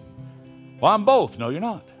free? Well, I'm both. No, you're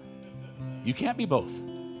not. You can't be both.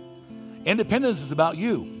 Independence is about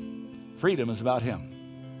you. Freedom is about him.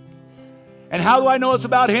 And how do I know it's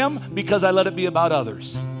about him? Because I let it be about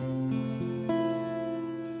others.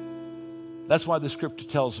 That's why the scripture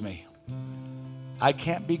tells me I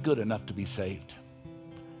can't be good enough to be saved.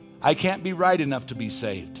 I can't be right enough to be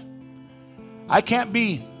saved. I can't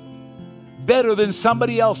be better than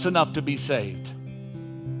somebody else enough to be saved.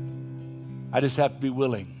 I just have to be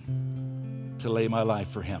willing to lay my life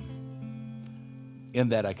for him. In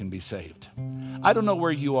that I can be saved. I don't know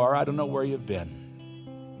where you are. I don't know where you've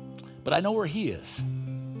been. But I know where he is.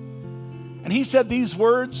 And he said these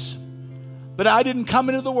words, but I didn't come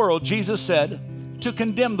into the world, Jesus said, to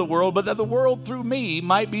condemn the world, but that the world through me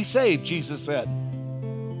might be saved, Jesus said.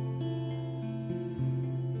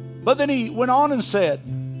 But then he went on and said,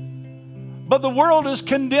 but the world is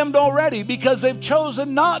condemned already because they've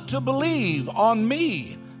chosen not to believe on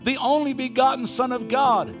me, the only begotten Son of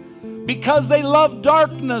God, because they love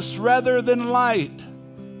darkness rather than light.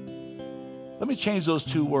 Let me change those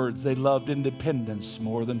two words. They loved independence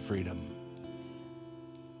more than freedom.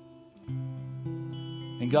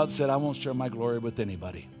 And God said, I won't share my glory with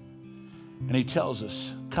anybody. And he tells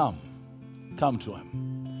us, come to him.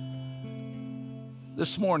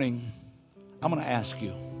 This morning, I'm going to ask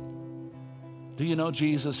you, do you know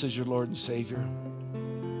Jesus is your Lord and Savior?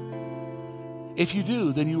 If you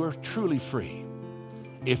do, then you are truly free.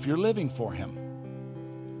 If you're living for him.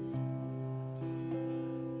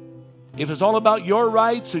 If it's all about your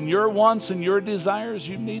rights and your wants and your desires,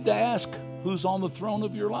 you need to ask who's on the throne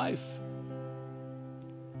of your life.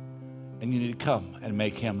 And you need to come and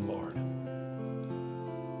make him Lord.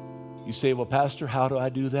 You say, well, Pastor, how do I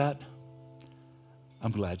do that?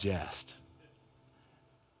 I'm glad you asked.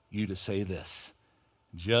 You to say this,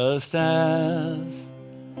 just as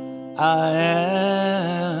I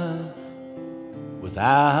am,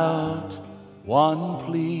 without one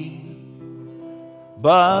plea,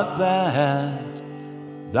 but that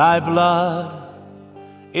thy blood,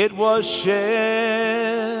 it was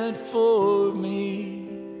shed for me,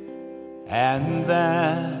 and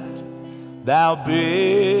that thou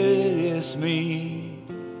biddest me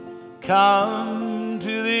come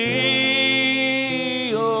to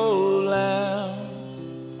thee, O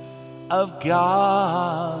Lamb of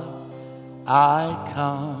God, I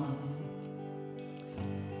come.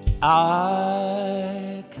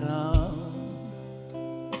 I come,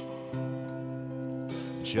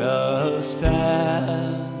 just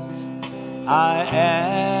as I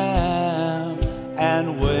am,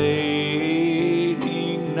 and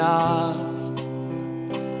waiting not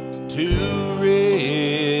to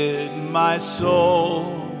rid my soul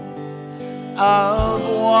of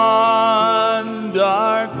one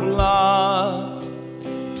dark blot,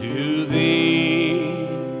 to thee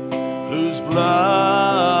whose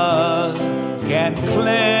blood can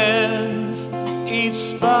cleanse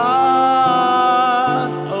each spot,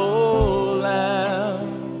 O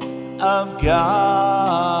Lamb of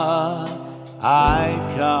God,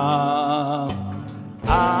 I come,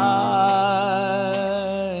 I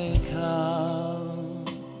come.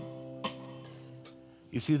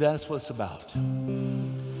 You see, that's what it's about.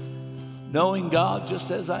 Knowing God just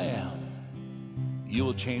as I am, you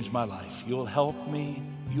will change my life. You will help me.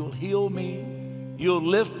 You will heal me. You'll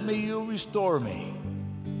lift me, you'll restore me.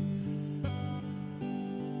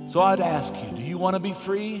 So I'd ask you, do you want to be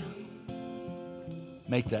free?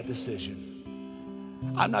 Make that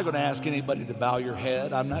decision. I'm not going to ask anybody to bow your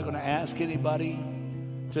head. I'm not going to ask anybody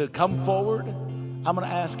to come forward. I'm going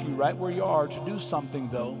to ask you right where you are to do something,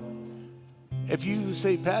 though. If you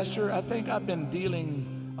say, Pastor, I think I've been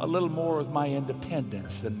dealing a little more with my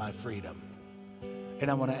independence than my freedom,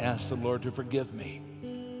 and I want to ask the Lord to forgive me.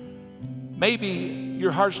 Maybe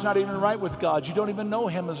your heart's not even right with God. You don't even know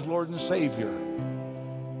Him as Lord and Savior.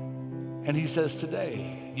 And He says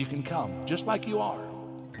today, you can come just like you are.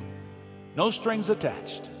 No strings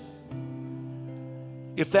attached.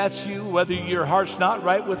 If that's you, whether your heart's not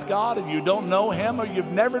right with God and you don't know Him or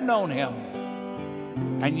you've never known Him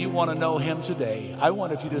and you want to know Him today, I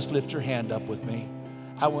wonder if you just lift your hand up with me.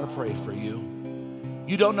 I want to pray for you.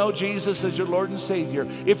 You don't know Jesus as your Lord and Savior.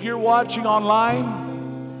 If you're watching online,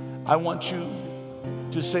 I want you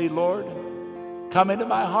to say, Lord, come into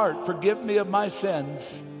my heart. Forgive me of my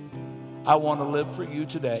sins. I want to live for you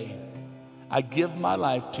today. I give my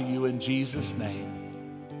life to you in Jesus' name.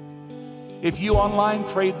 If you online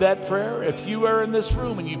prayed that prayer, if you are in this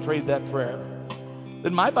room and you prayed that prayer,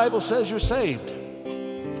 then my Bible says you're saved.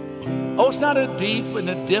 Oh, it's not a deep and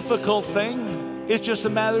a difficult thing. It's just a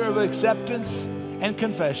matter of acceptance and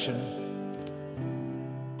confession.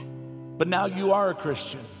 But now you are a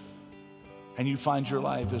Christian, and you find your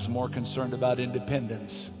life is more concerned about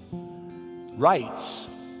independence, rights,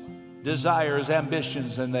 desires,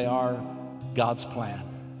 ambitions than they are God's plan.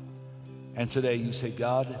 And today you say,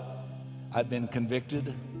 God, I've been convicted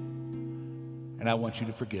and I want you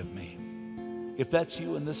to forgive me. If that's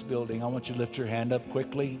you in this building, I want you to lift your hand up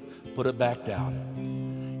quickly, put it back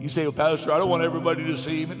down. You say, well, Pastor, I don't want everybody to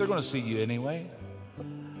see me. They're going to see you anyway.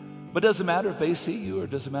 But it doesn't matter if they see you or it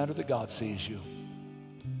doesn't matter that God sees you.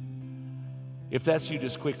 If that's you,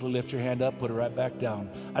 just quickly lift your hand up, put it right back down.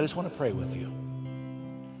 I just want to pray with you.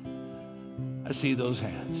 I see those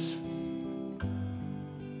hands.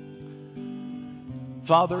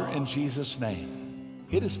 Father, in Jesus' name,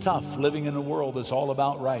 it is tough living in a world that's all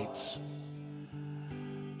about rights.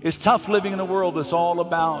 It's tough living in a world that's all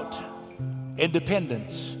about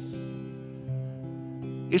independence.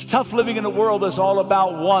 It's tough living in a world that's all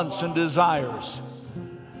about wants and desires.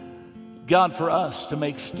 God, for us to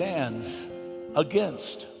make stands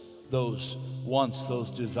against those wants, those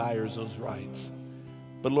desires, those rights.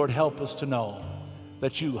 But Lord, help us to know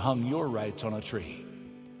that you hung your rights on a tree.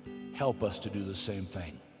 Help us to do the same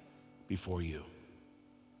thing before you.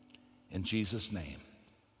 In Jesus' name.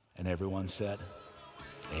 And everyone said,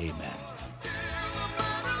 amen.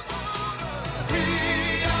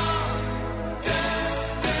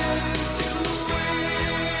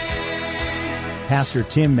 Pastor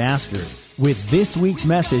Tim Masters with this week's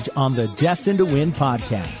message on the Destined to Win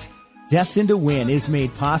podcast. Destined to Win is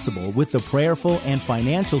made possible with the prayerful and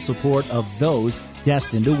financial support of those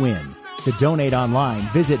destined to win. To donate online,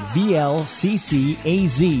 visit vlccaz.org.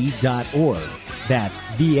 That's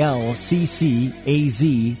vlccaz.org.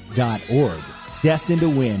 Destined to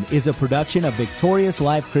Win is a production of Victorious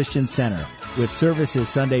Life Christian Center, with services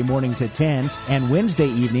Sunday mornings at 10 and Wednesday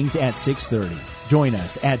evenings at 6:30. Join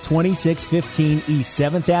us at 2615 East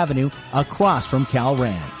 7th Avenue, across from Cal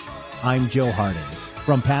Ranch. I'm Joe Harding.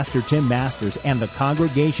 From Pastor Tim Masters and the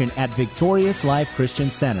congregation at Victorious Life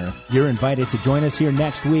Christian Center, you're invited to join us here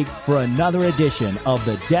next week for another edition of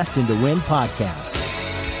the Destined to Win podcast.